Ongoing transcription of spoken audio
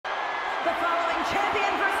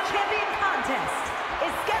champion versus champion contest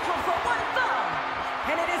is scheduled for one fall,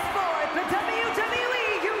 and it is for the WWE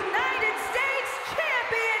United States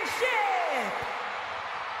Championship.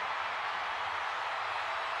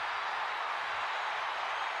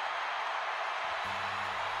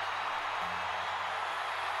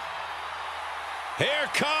 Here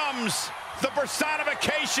comes the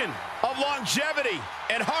personification of longevity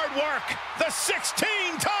and hard work, the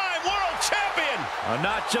 16-time world champion.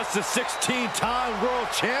 Not just a 16-time world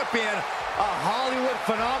champion, a Hollywood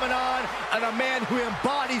phenomenon, and a man who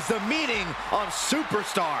embodies the meaning of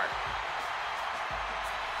superstar.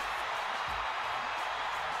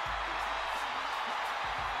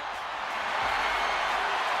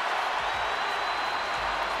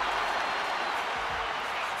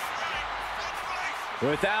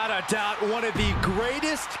 Without a doubt, one of the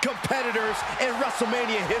greatest competitors in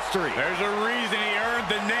WrestleMania history. There's a reason he earned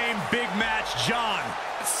the name Big Match John.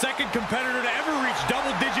 Second competitor to ever reach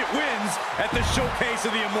double-digit wins at the Showcase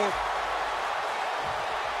of the Immortal.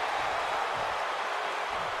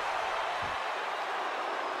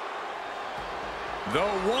 The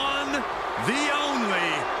one, the only,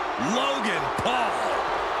 Logan Paul.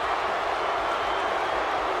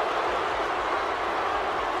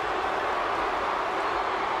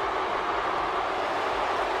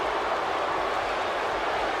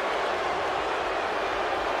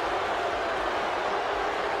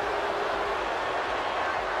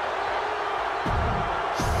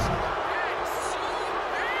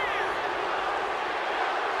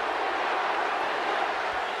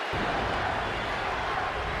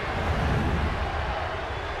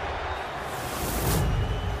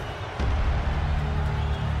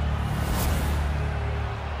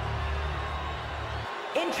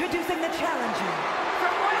 Introducing the challenger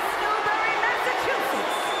from West Newbury,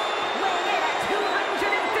 Massachusetts, weighing in at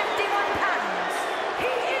 251 pounds.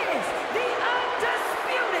 He is the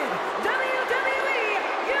undisputed WWE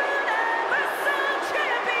Universal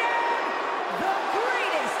Champion, the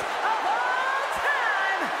greatest of all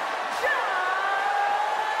time, John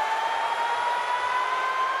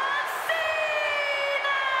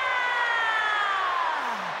Cena!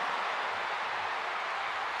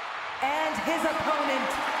 And his opponent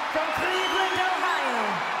from Cleveland,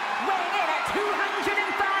 Ohio, weighing in at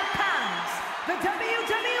 205 pounds, the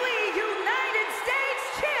WWE United States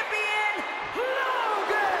Champion,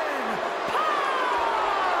 Logan Paul!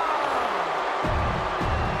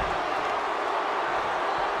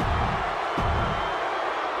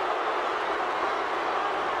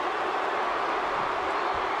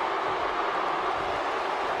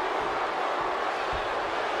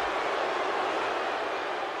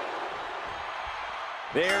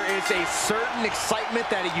 There is a certain excitement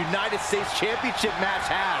that a United States Championship match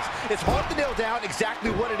has. It's hard to nail down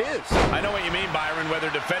exactly what it is. I know what you mean, Byron.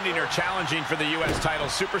 Whether defending or challenging for the U.S. title,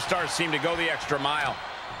 superstars seem to go the extra mile.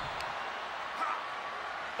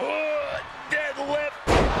 Deadlift.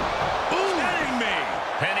 Kidding me.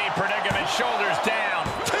 Penny predicament, shoulders down.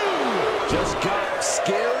 2. Just got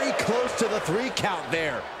scary close to the 3 count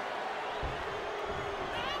there.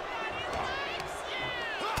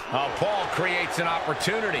 Oh, Paul creates an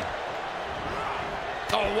opportunity.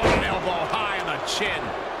 Oh, what an elbow high on the chin.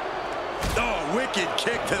 Oh, wicked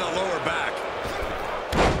kick to the lower back.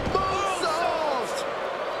 Moonsault!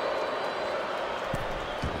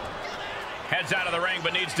 Heads out of the ring,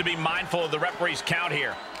 but needs to be mindful of the referee's count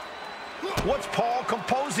here. What's Paul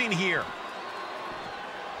composing here?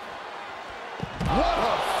 What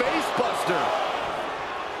a face buster!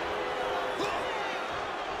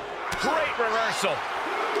 Great reversal.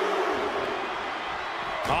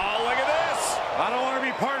 Oh, look at this. I don't want to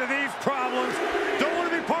be part of these problems. Don't want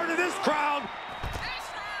to be part of this crowd.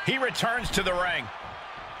 He returns to the ring.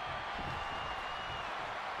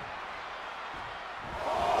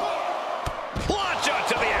 Plancha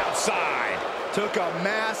to the outside. Took a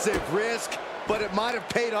massive risk, but it might have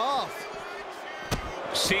paid off.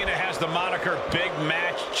 Cena has the moniker Big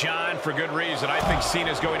Match John for good reason. I think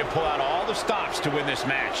Cena's going to pull out all the stops to win this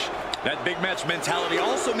match. That big match mentality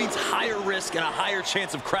also means higher risk and a higher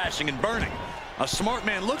chance of crashing and burning. A smart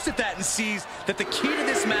man looks at that and sees that the key to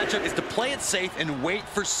this matchup is to play it safe and wait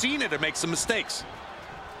for Cena to make some mistakes.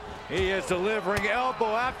 He is delivering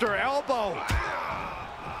elbow after elbow.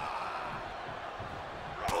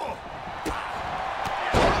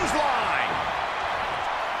 Clothesline.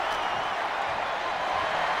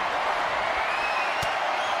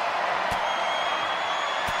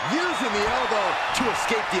 Using the elbow to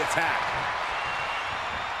escape the attack.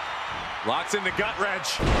 Locks in the gut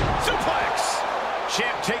wrench. Suplex.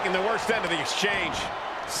 Champ taking the worst end of the exchange.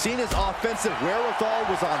 Cena's offensive wherewithal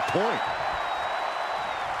was on point.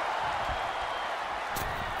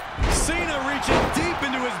 Cena reaching deep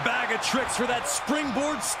into his bag of tricks for that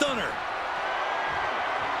springboard stunner.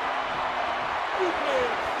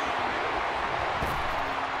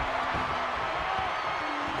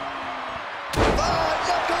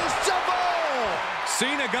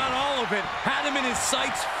 Cena got all of it, had him in his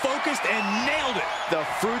sights, focused, and nailed it. The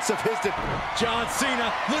fruits of his John Cena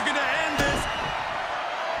looking to end this.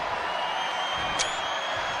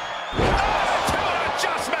 Oh,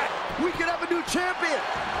 adjustment. We could have a new champion.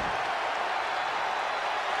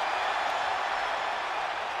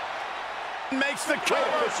 Makes the Great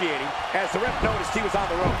officiating as the ref noticed he was on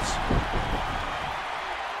the ropes.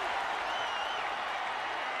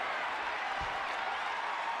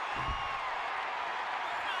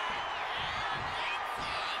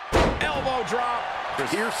 elbow drop.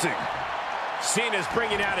 Piercing. Cena's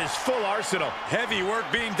bringing out his full arsenal. Heavy work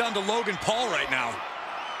being done to Logan Paul right now.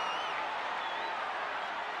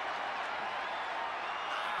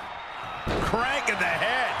 Crank in the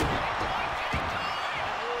head.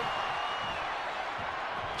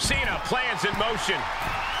 Cena plans in motion.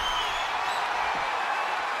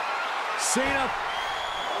 Cena.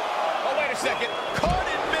 Oh, wait a second. Caught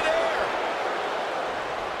in midair.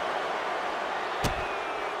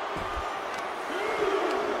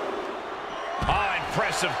 Oh,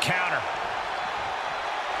 impressive counter.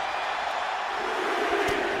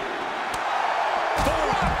 The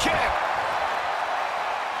rock kick.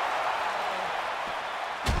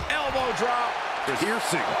 Elbow drop.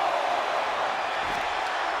 Piercing.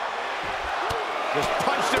 Just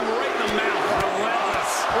punched him right in the mouth.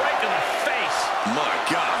 Relentless. Right in the face. My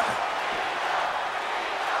God.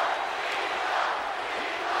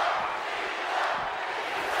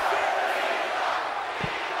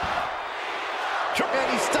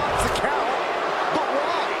 And he stops the count. But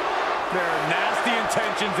why? There are nasty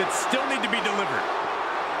intentions that still need to be delivered.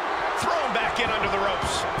 Throw him back in under the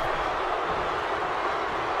ropes.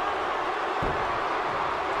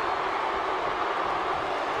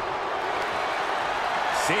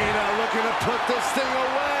 Cena looking to put this thing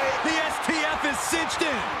away. The STF is cinched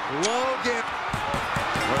in. Logan.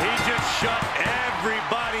 Well, he just shut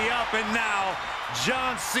everybody up, and now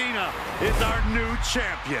John Cena is our new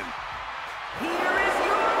champion. Here is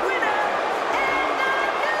your winner, and the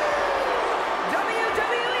new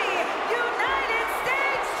WWE United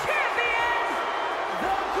States Champion,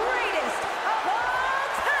 the greatest of all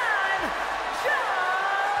time, John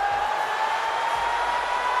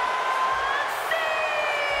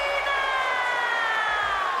Cena!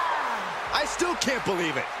 I still can't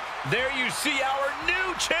believe it. There you see our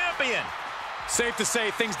new champion. Safe to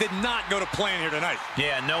say things did not go to plan here tonight.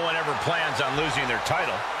 Yeah, no one ever plans on losing their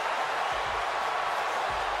title.